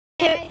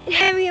Hey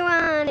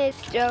everyone,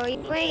 it's Joey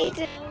Plays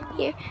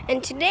here,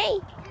 and today,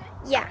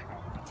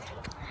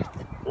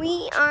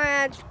 we are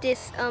at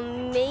this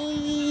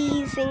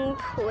amazing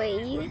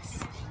place.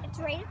 It's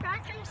right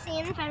across from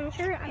Sam's. I'm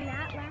sure I'm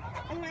not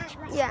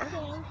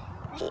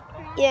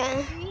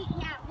Yeah.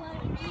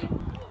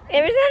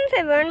 Ever since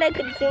I learned I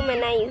could zoom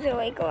and I use it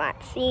like a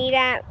lot. See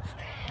that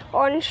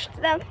orange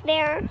stuff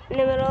there in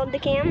the middle of the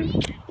cam?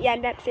 Yeah,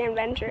 that's the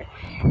adventure.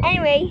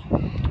 Anyway,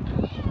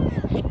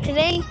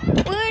 today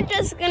we're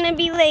just gonna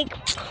be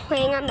like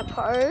playing on the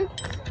park.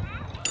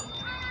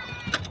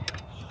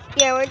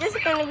 Yeah, we're just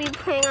gonna be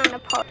playing on the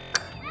park.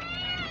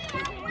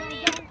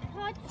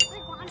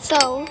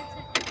 So,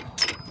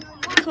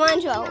 come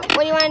on, Joe. What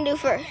do you want to do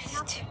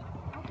first?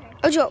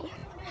 Oh, Joe.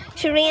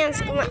 Should we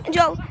ask?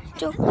 Joe,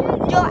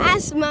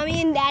 ask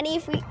Mommy and Daddy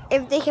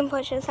if they can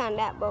push us on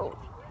that boat.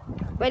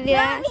 What did you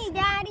ask?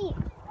 Daddy.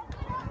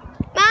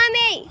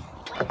 Mommy,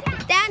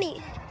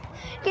 Daddy,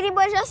 can you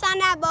push us on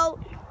that boat?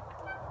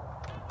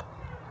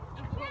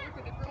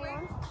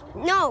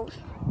 No.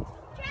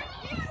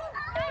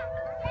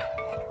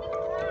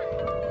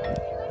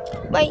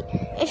 Wait,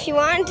 if you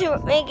want to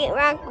make it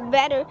rock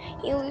better,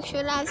 you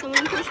should have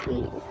someone pushing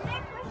you.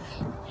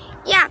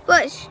 Yeah,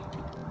 push.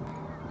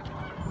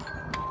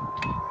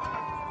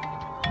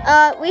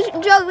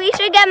 Joe, we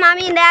should get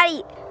Mommy and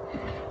Daddy.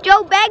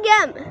 Joe, beg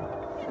him.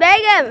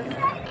 Beg him.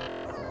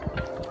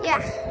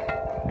 Yeah.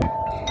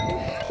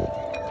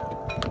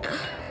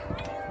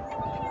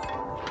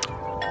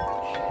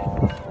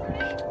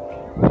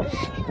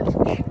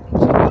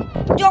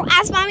 Joe,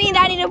 ask Mommy and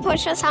Daddy to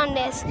push us on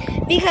this.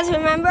 Because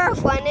remember how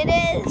fun it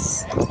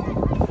is?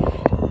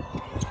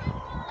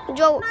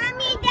 Joe.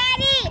 Mommy,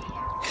 Daddy.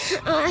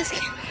 I'll ask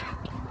him.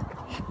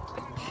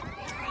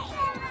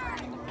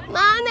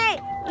 Mommy,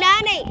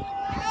 Daddy,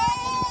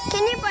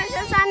 can you push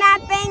us on that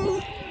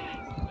thing?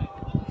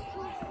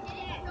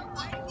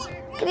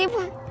 Can you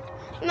push?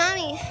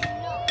 Mommy,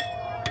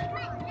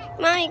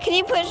 can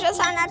you push us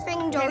on that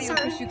thing, Joe's on?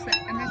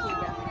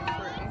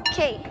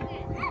 Okay.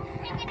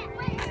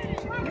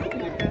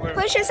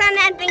 Push us on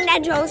that thing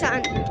that Joe's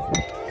on.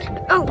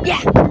 Oh,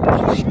 yeah.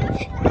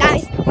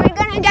 Guys, we're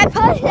gonna get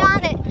pushed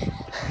on it.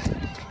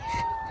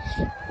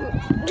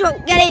 Joe,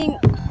 get in.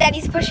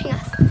 Daddy's pushing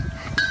us. Can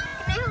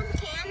I hold the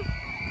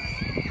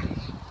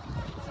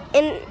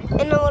cam?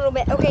 In a little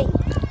bit. Okay.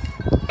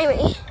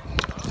 Anyway.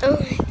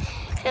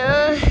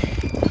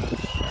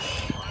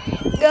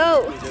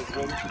 Go.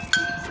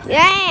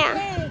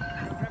 Yeah.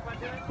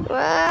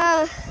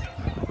 Whoa.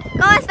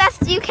 Go as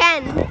fast as you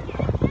can.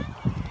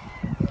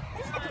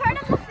 This is part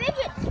of a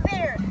fidget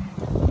spinner.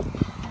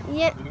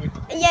 Yeah,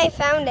 I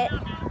found it.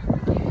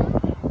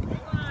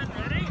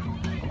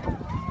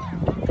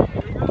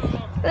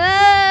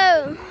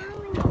 Oh!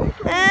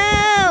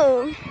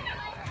 Oh!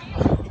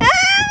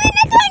 I'm in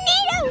a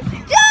tornado!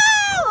 Go!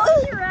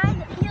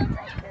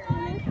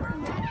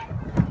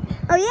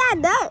 Oh yeah,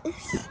 it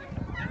does.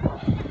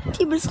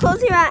 Keepers,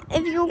 close your eyes.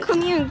 If you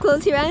come here and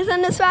close your eyes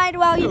on the side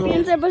while your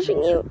parents are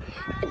pushing you,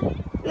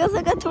 it feels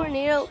like a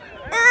tornado.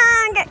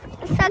 Get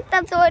sucked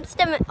up towards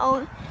stomach.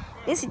 Oh,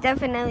 this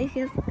definitely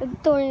feels like a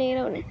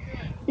tornado.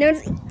 No,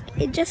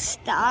 it just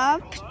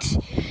stopped.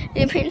 And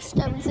your parents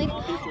stopped. It's like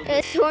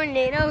a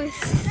tornado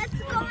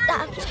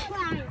stopped.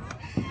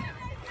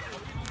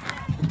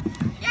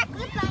 Jack,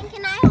 look on.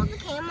 Can I hold the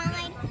cam?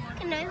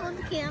 Can I hold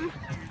the cam?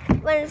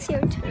 When it's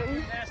your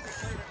turn.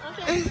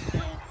 Okay.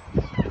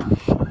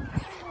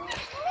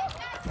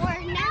 Or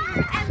never,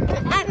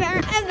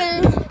 Ever.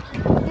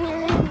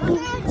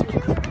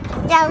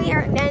 Yeah, we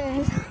are done.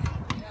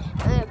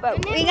 But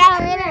we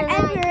got a winner.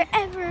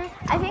 ever.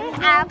 I think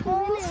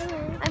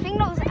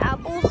those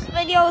apples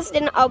videos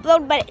didn't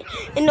upload, but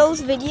in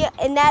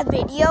that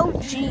video,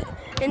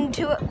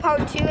 into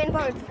part 2 and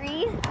part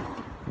 3,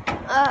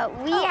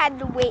 we had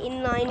to wait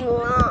in line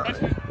long.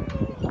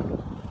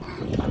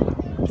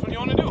 What do you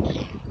want to do?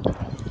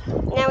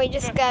 Now we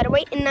just gotta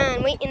wait in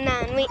line.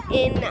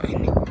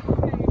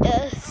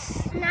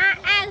 Not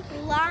as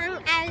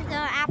long as the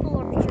apple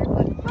orchard,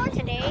 but for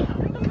today.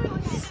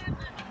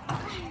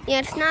 Yeah,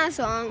 it's not as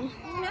long.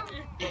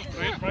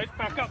 Wait, Bryce,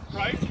 back up,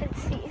 Bryce.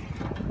 Let's see.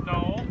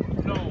 No.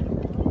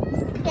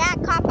 Yeah,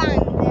 cop on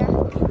there.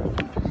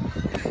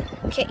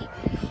 Okay,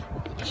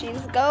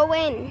 she's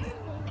going.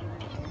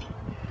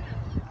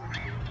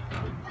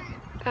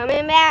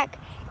 Coming back.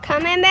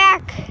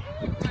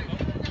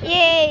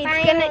 Yay!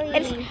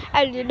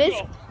 After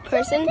this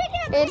person,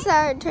 it's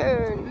our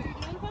turn.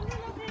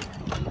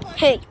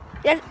 Hey,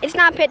 it's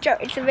not a picture,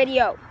 it's a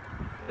video.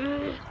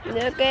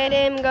 Look at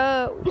him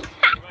go.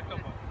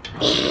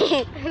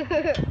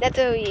 That's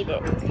what we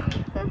did.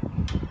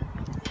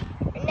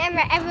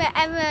 Never,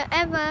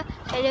 ever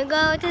gonna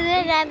go to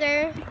the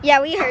nether. Yeah,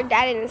 we heard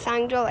that in the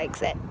song. Joe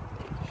likes it.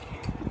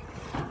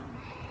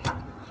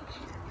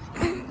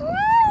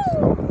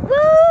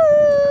 Woo!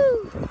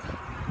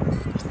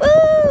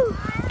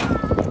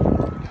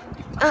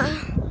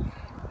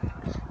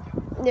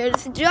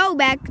 There's Joe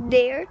back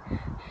there.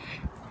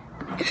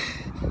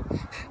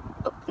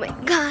 Oh my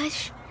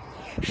gosh.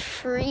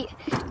 3,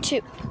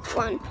 2, next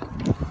one.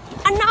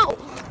 No!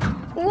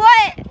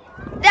 What?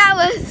 That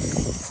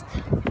was...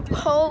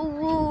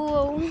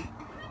 Oh...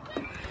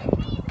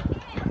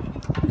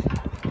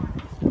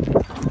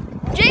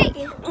 Jake!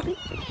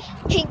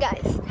 Hey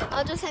guys,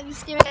 I'll just have you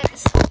staring at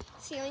the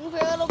ceiling for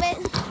a little bit.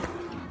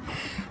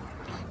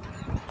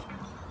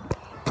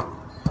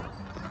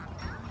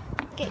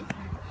 Okay,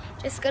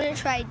 just gonna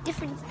try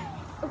different...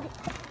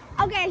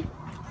 Okay.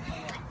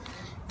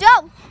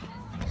 Joe!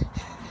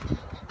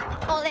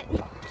 Hold it.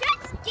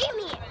 Just give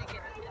me it.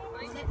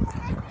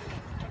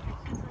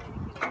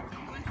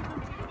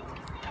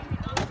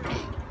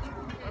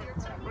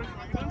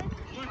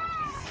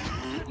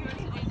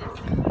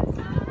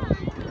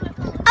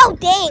 Oh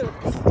dang!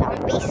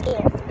 Stop base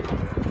game.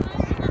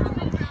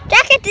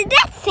 Jacket, did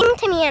that sing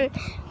to me? And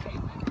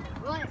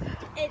what?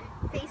 It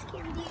face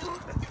cammed you.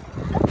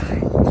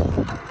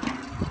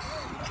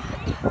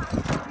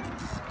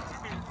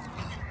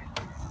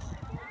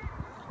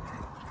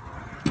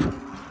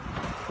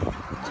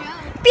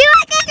 Be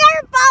like I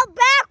gotta fall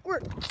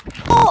backwards.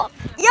 Oh,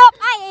 yup,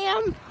 I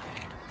am.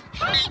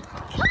 Hey,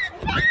 come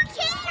back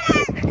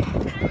here.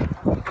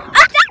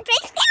 Oh, that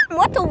face cam.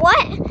 What the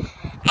what? It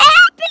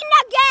happened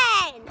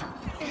again.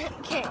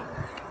 Okay.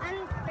 I'm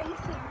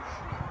face cam.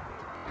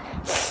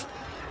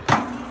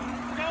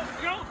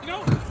 No.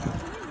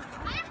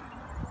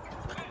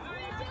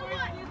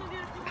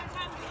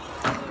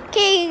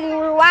 Okay,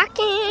 we're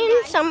walking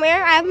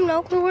somewhere. I have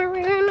no clue where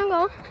we're gonna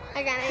go.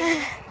 I got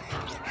it.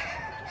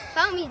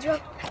 Follow me, Joe.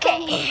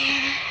 Okay.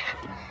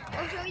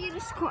 I'll show you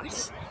this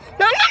course.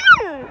 No.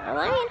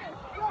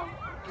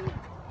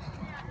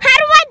 How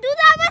do I do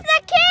that with the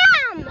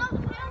cam?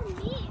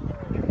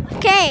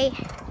 Okay.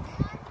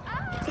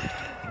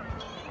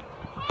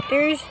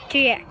 There's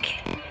Jack.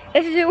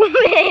 Let's zoom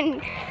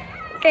in.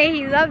 Okay,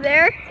 he's up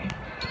there.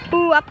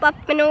 Ooh, up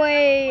and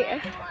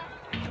away.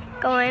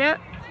 Going up.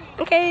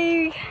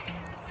 Okay.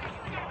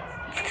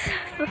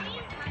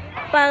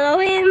 Follow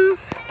him.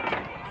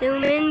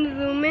 Zoom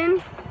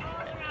in.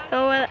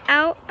 Go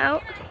out.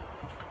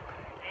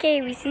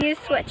 Okay, we see his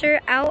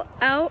sweatshirt. Out.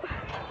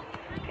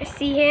 I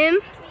see him.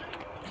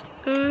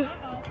 We're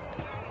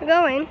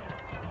going.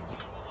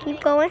 Keep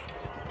going.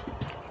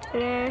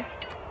 And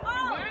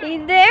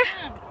he's there.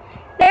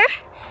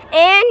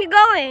 And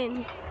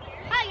going.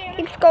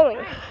 Keeps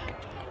going.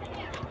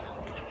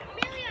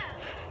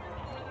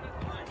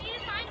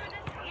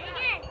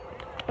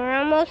 We're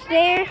almost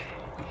there.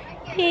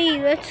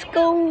 Hey, let's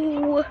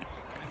go.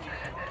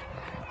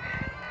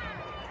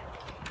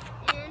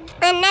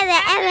 Never,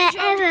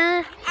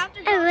 ever.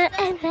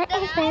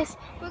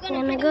 We're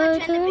gonna go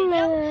to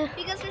another.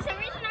 Because for some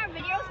reason our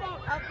videos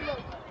won't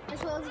upload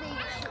as well as they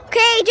used to.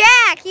 Okay,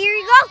 Jack, here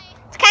you go.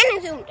 It's kind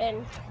of zoomed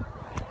in.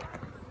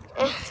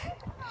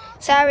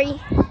 Sorry.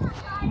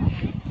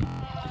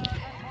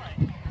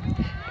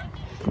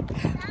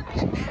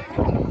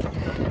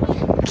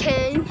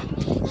 Can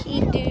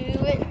he do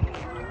it?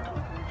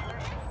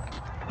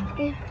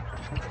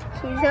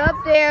 He's up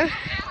there.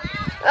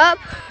 Up.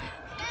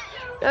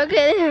 Look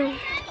at him.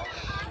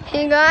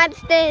 He got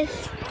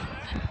this.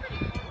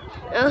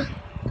 Oh.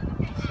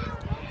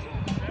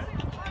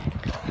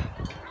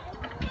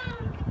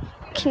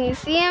 Can you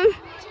see him?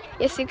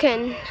 Yes, you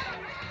can.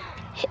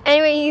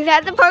 Anyway, he's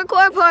at the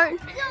parkour part.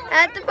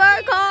 At the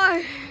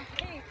parkour.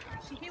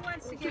 He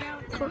wants to get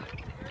out.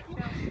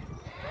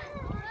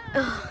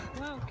 Oh,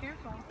 Whoa,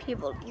 careful.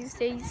 people these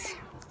days.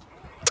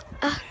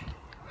 Come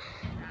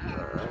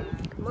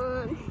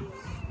on.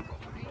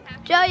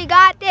 Joe, you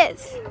got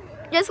this.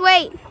 Just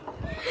wait.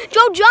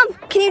 Joe,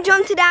 jump. Can you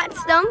jump to that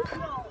stump?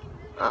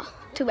 Oh,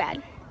 too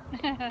bad.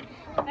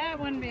 That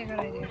wouldn't be a good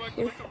idea.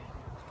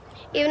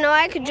 Even though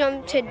I could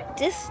jump to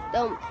this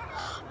stump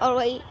all the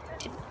way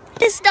to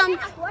this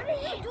stump. What are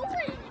you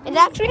doing? It's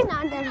actually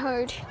not that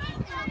hard.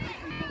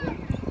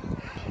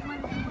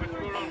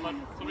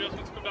 Somebody else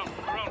needs to come down.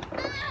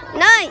 Around.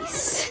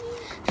 Nice.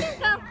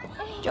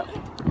 Joe,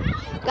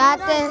 got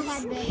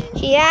this.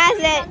 He has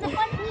it.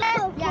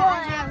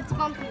 Yeah, it's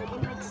bumpy.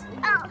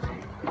 Oh.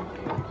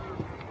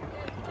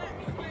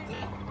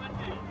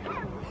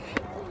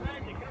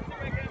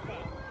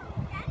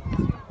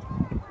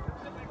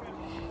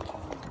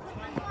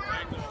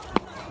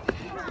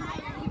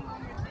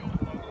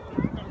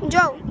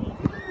 Joe,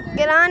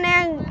 get on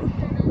there.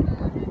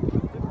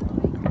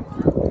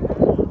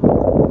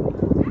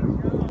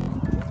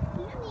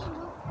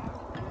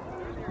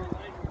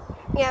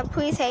 Yeah,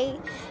 please, hey,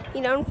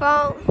 you don't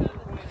fall.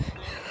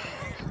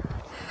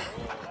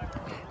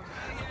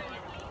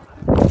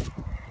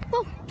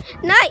 Oh,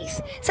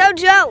 nice. So,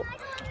 Joe,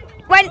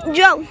 what do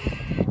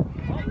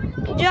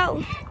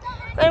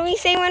we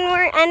say when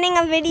we're ending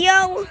a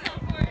video?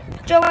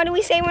 Joe, what do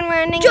we say when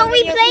we're ending a video?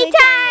 Joey,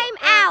 playtime!